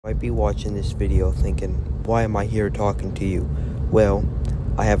Might be watching this video thinking, why am I here talking to you? Well,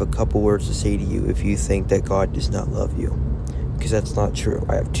 I have a couple words to say to you if you think that God does not love you. Because that's not true.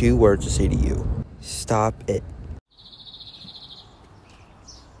 I have 2 words to say to you. Stop it.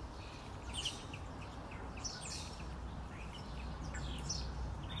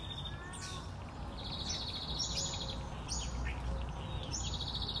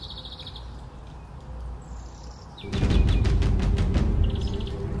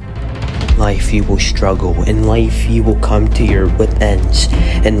 In life you will struggle. In life you will come to your wit ends.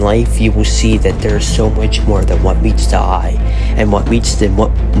 In life you will see that there is so much more than what meets the eye. And what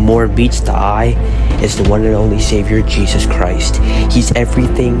more meets the eye is the one and only Savior, Jesus Christ. He's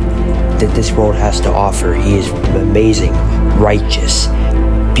everything that this world has to offer. He is amazing, righteous,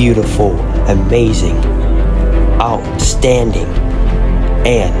 beautiful, amazing, outstanding,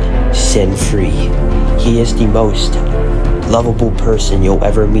 and sin-free. He is the most lovable person you'll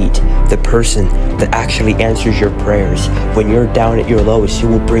ever meet, the person that actually answers your prayers. When you're down at your lowest, he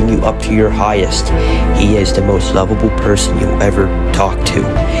will bring you up to your highest. He is the most lovable person you'll ever talk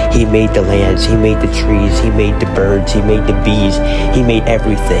to. He made the lands, he made the trees, he made the birds, he made the bees, he made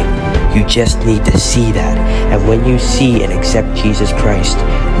everything. You just need to see that. And when you see and accept Jesus Christ,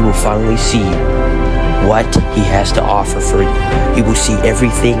 you will finally see what he has to offer for you. You will see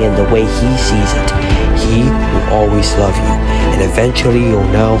everything in the way he sees it. He will always love you, and eventually you'll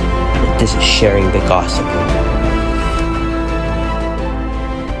know that this is sharing the gospel.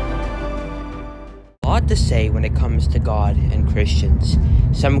 A lot to say when it comes to God and Christians.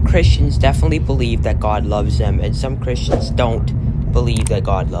 Some Christians definitely believe that God loves them, and some Christians don't believe that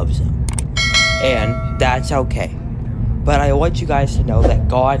God loves them. And that's okay. But I want you guys to know that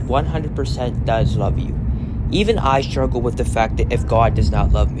God 100% does love you. Even I struggle with the fact that if God does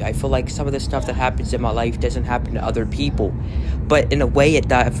not love me, I feel like some of the stuff that happens in my life doesn't happen to other people. But in a way, it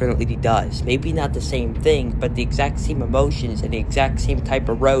definitely does. Maybe not the same thing, but the exact same emotions and the exact same type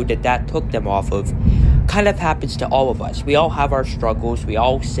of road that took them off of kind of happens to all of us. We all have our struggles. We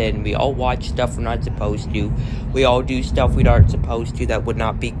all sin. We all watch stuff we're not supposed to. We all do stuff we aren't supposed to that would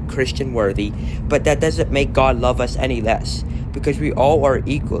not be Christian worthy. But that doesn't make God love us any less, because we all are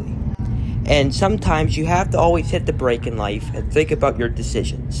equally. And sometimes you have to always hit the brake in life and think about your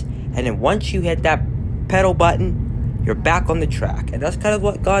decisions. And then once you hit that pedal button, you're back on the track. And that's kind of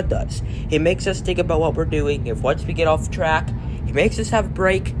what God does. He makes us think about what we're doing. If once we get off track, he makes us have a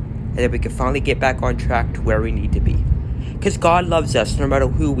break, and then we can finally get back on track to where we need to be. Because God loves us no matter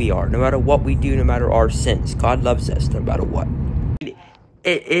who we are, no matter what we do, no matter our sins. God loves us no matter what.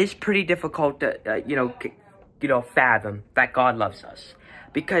 It is pretty difficult to, fathom that God loves us.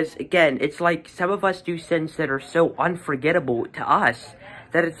 Because, again, it's like some of us do sins that are so unforgettable to us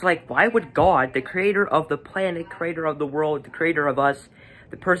that it's like, why would God, the creator of the planet, creator of the world, the creator of us,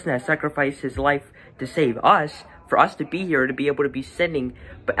 the person that sacrificed his life to save us, for us to be here, to be able to be sinning,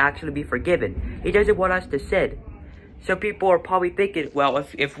 but actually be forgiven? He doesn't want us to sin. So people are probably thinking, well,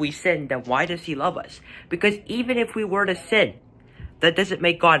 if we sin, then why does he love us? Because even if we were to sin, that doesn't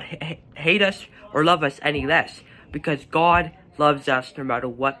make God hate us or love us any less. Because God loves us no matter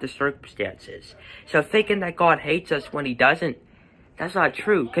what the circumstances. So thinking that God hates us when he doesn't, that's not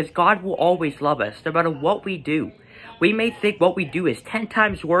true. Because God will always love us no matter what we do. We may think what we do is 10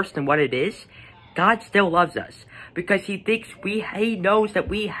 times worse than what it is. God still loves us. Because he thinks he knows that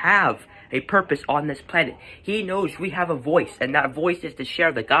we have a purpose on this planet. He knows we have a voice, and that voice is to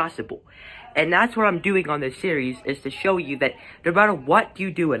share the gospel. And that's what I'm doing on this series, is to show you that no matter what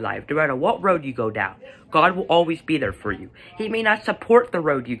you do in life, no matter what road you go down, God will always be there for you. He may not support the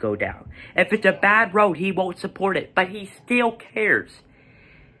road you go down. If it's a bad road, he won't support it, but he still cares.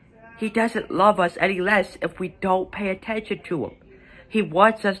 He doesn't love us any less if we don't pay attention to him. He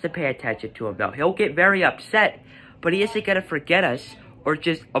wants us to pay attention to him, though. He'll get very upset, but he isn't going to forget us or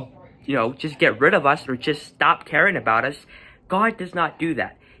just get rid of us or just stop caring about us. God does not do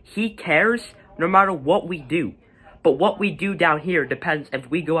that. He cares no matter what we do. But what we do down here depends if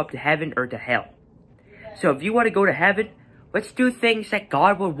we go up to heaven or to hell. So if you want to go to heaven, let's do things that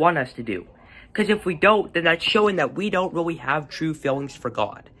God would want us to do. Because if we don't, then that's showing that we don't really have true feelings for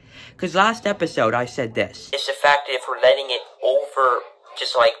God. Because last episode I said this. It's the fact that if we're letting it over,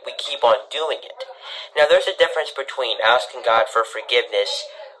 just like we keep on doing it. Now there's a difference between asking God for forgiveness,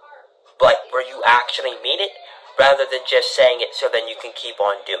 but where you actually mean it, rather than just saying it so then you can keep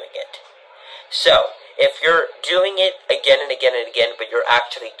on doing it. So, if you're doing it again and again and again, but you're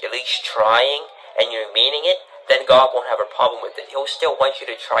actually at least trying and you're meaning it, then God won't have a problem with it. He'll still want you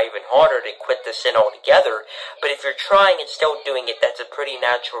to try even harder to quit the sin altogether. But if you're trying and still doing it, that's a pretty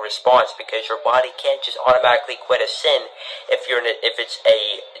natural response, because your body can't just automatically quit a sin if it's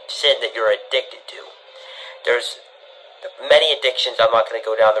a sin that you're addicted to. There's many addictions, I'm not going to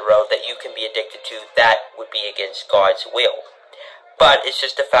go down the road, that you can be addicted to that would be against God's will. But it's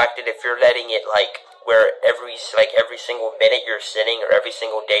just the fact that if you're letting it, where every single minute you're sinning, or every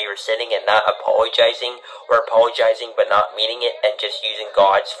single day you're sinning and not apologizing, or apologizing but not meaning it and just using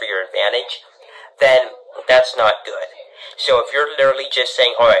God's for your advantage, then that's not good. So if you're literally just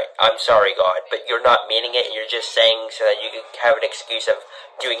saying, alright, I'm sorry God, but you're not meaning it, and you're just saying so that you can have an excuse of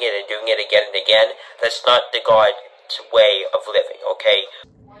doing it and doing it again and again, that's not the God's way of living, okay?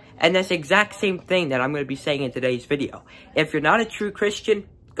 And that's the exact same thing that I'm going to be saying in today's video. If you're not a true Christian,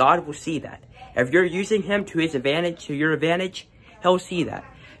 God will see that. If you're using him to his advantage, to your advantage, he'll see that.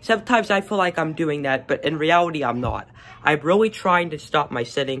 Sometimes I feel like I'm doing that, but in reality, I'm not. I'm really trying to stop my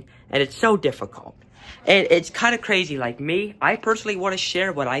sinning, and it's so difficult. And it's kind of crazy. Like me, I personally want to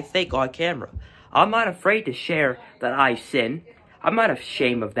share what I think on camera. I'm not afraid to share that I sin. I'm not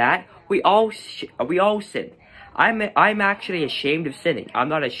ashamed of that. We all sin. I'm actually ashamed of sinning. I'm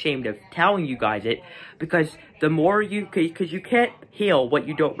not ashamed of telling you guys it, because the more because you can't heal what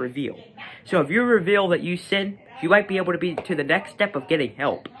you don't reveal. So if you reveal that you sin, you might be able to be to the next step of getting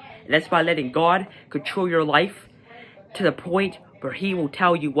help. And that's by letting God control your life to the point where he will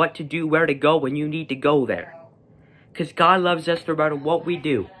tell you what to do, where to go when you need to go there. Because God loves us no matter what we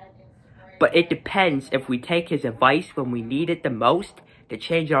do. But it depends if we take his advice when we need it the most to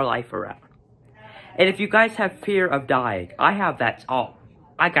change our life around. And if you guys have fear of dying, I have that. Oh,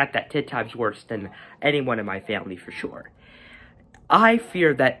 I got that 10 times worse than anyone in my family for sure. I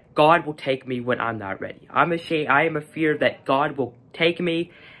fear that God will take me when I'm not ready. I am a fear that God will take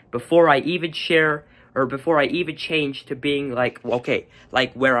me before I even share, or before I even change to being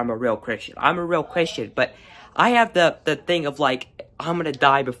where I'm a real Christian. I'm a real Christian, but I have the thing of I'm gonna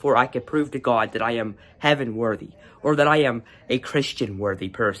die before I can prove to God that I am heaven worthy, or that I am a Christian worthy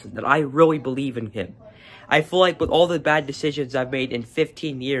person, that I really believe in him. I feel like with all the bad decisions I've made in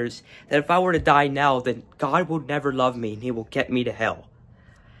 15 years, that if I were to die now, then God will never love me and he will get me to hell.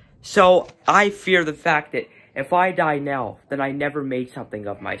 So I fear the fact that if I die now, then I never made something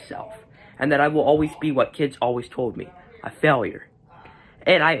of myself. And that I will always be what kids always told me, a failure.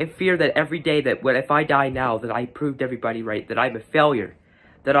 And I fear that every day that if I die now, that I proved everybody right, that I'm a failure,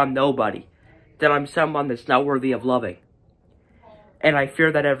 that I'm nobody, that I'm someone that's not worthy of loving. And I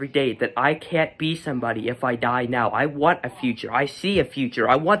fear that every day, that I can't be somebody if I die now. I want a future. I see a future.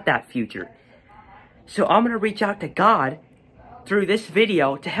 I want that future. So I'm going to reach out to God through this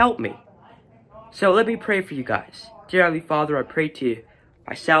video to help me. So let me pray for you guys. Dear Heavenly Father, I pray to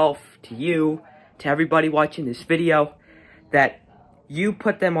myself, to you, to everybody watching this video, that you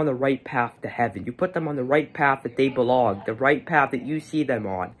put them on the right path to heaven. You put them on the right path that they belong, the right path that you see them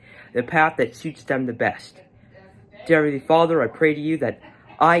on, the path that suits them the best. Dear Heavenly Father, I pray to you that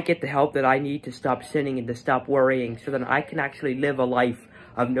I get the help that I need to stop sinning and to stop worrying, so that I can actually live a life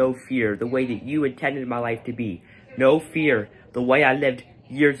of no fear, the way that you intended my life to be. No fear, the way I lived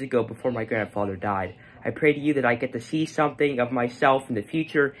years ago before my grandfather died. I pray to you that I get to see something of myself in the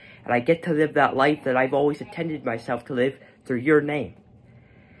future, and I get to live that life that I've always intended myself to live through your name.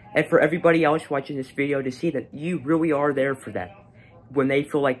 And for everybody else watching this video to see that you really are there for them when they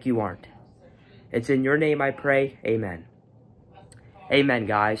feel like you aren't. It's in your name I pray. Amen. Amen,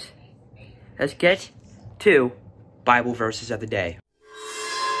 guys. Let's get to Bible verses of the day.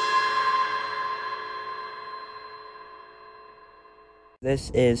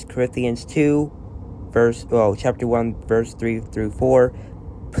 This is Corinthians 2, chapter 1, verse 3 through 4.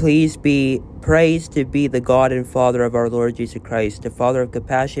 Please be praised to be the God and Father of our Lord Jesus Christ, the Father of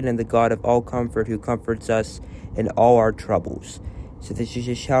compassion and the God of all comfort, who comforts us in all our troubles. So this is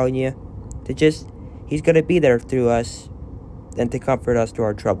just showing you he's going to be there through us and to comfort us through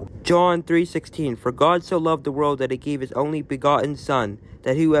our trouble. John 3:16, for God so loved the world that he gave his only begotten Son,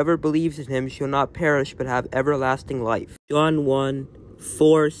 that whoever believes in him shall not perish but have everlasting life. John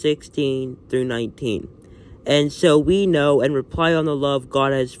 1:4-16 through 19. And so we know and rely on the love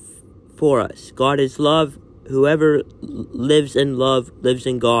God has for us. God is love. Whoever lives in love lives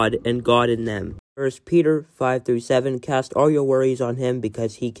in God, and God in them. 1 Peter 5-7, cast all your worries on him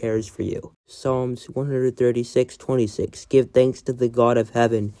because he cares for you. Psalms 136:26, give thanks to the God of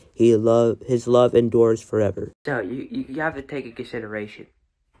heaven. His love endures forever. So you have to take into consideration,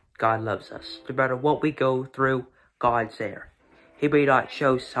 God loves us. No matter what we go through, God's there. He may not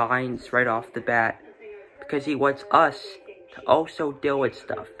show signs right off the bat, because he wants us to also deal with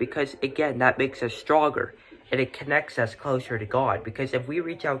stuff. Because, again, that makes us stronger. And it connects us closer to God. Because if we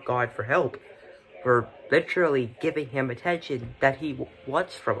reach out God for help, we're literally giving him attention that he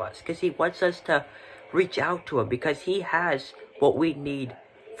wants from us. Because he wants us to reach out to him. Because he has what we need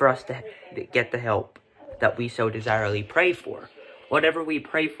for us to get the help that we so desirably pray for. Whatever we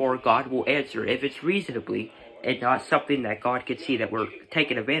pray for, God will answer if it's reasonably and not something that God can see that we're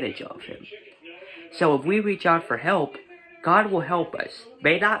taking advantage of him. So if we reach out for help, God will help us.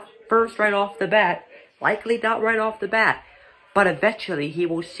 May not first right off the bat, likely not right off the bat, but eventually he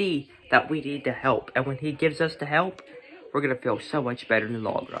will see that we need the help. And when he gives us the help, we're going to feel so much better in the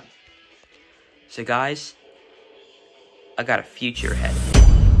long run. So guys, I got a future ahead.